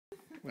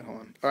Wait, hold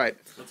on. All right,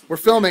 we're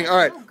filming. All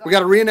right, we got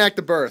to reenact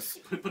the birth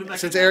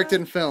since Eric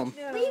didn't film.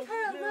 No. Leave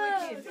her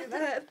alone.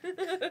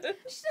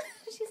 She's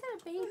had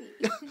a baby.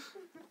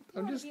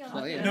 I'm just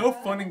playing. No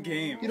fun and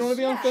games. You don't want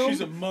to be on film?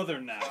 She's a mother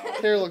now.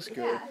 Hair looks good.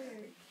 Yeah.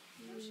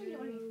 I'm sure you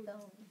want to be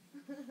filmed.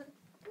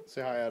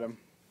 Say hi, Adam.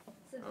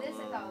 So this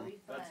I thought would be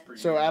fun.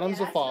 So Adam's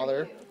the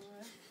father.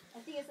 I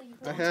think it's like you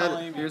I put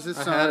had, here's his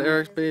son. I had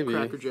Eric's baby.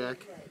 Cracker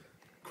Jack.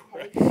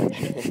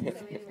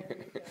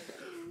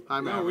 Hi,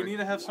 No, Maverick. we need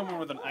to have someone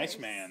with an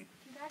Iceman.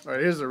 All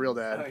right, here's the real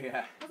dad. Oh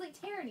yeah. I was like,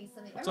 Tara needs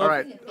something. All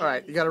right.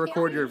 You got to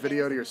record your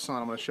video to your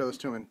son. I'm going to show this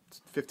to him in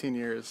 15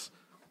 years.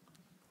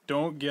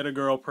 Don't get a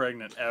girl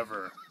pregnant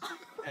ever.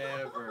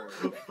 Ever.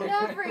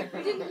 Maverick,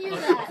 we didn't hear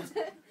that.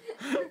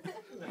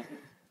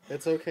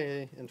 It's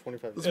okay in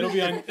 25 years. It'll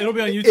be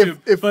on YouTube.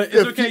 But it's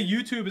if okay.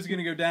 YouTube is going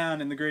to go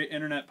down in the great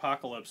internet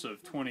apocalypse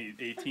of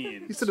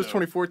 2018. He said it was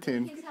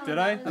 2014. Did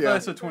I? I thought I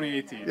said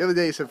 2018. The other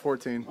day he said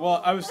 14.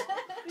 Well, I was.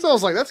 So I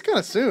was like, that's kind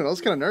of soon. I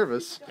was kind of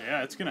nervous.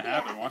 Yeah, it's going to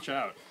happen. Watch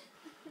out.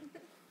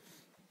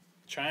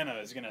 China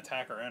is going to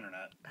attack our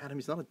internet. Adam,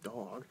 he's not a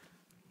dog.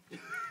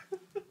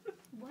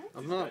 What?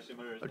 I'm not.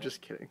 I'm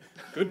just kidding.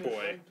 Good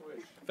boy.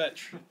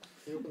 Fetch.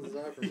 He opens his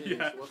eye for me.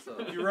 Yeah. What's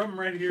up? You rub him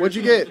right here. What'd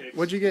you get?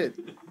 What'd you get?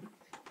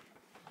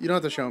 You don't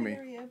have to show me.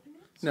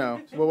 No.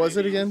 What was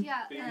it again?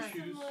 Yeah,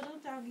 Some little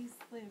doggy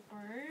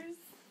slippers.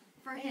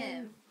 for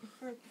him.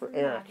 For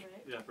Eric.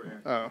 Maverick. Yeah, for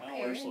Eric. Oh.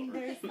 And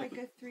there's like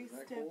a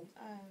 3-step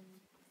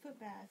foot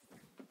bath.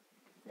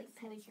 Like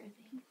pedicure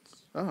thing.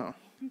 Oh.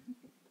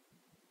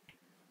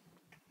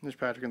 There's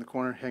Patrick in the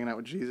corner hanging out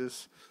with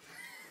Jesus.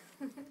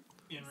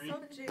 Henry. So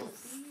juicy.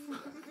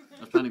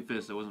 I was pounding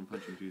fists. I wasn't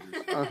punching Jesus.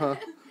 Uh-huh.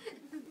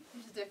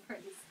 There's a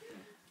difference.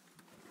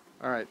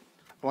 All right.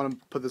 I want to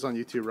put this on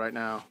YouTube right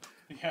now.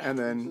 Yeah. And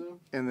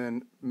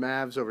then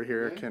Mavs over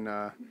here can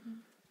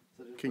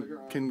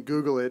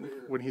Google it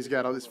when he's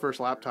got his first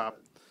laptop.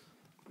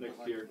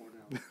 Next year.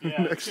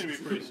 Yeah, it's going to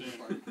be pretty soon.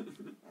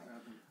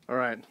 All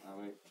right.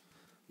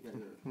 I'm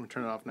going to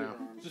turn it off now.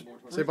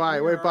 Say bye.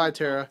 Wave bye,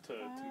 Tara. To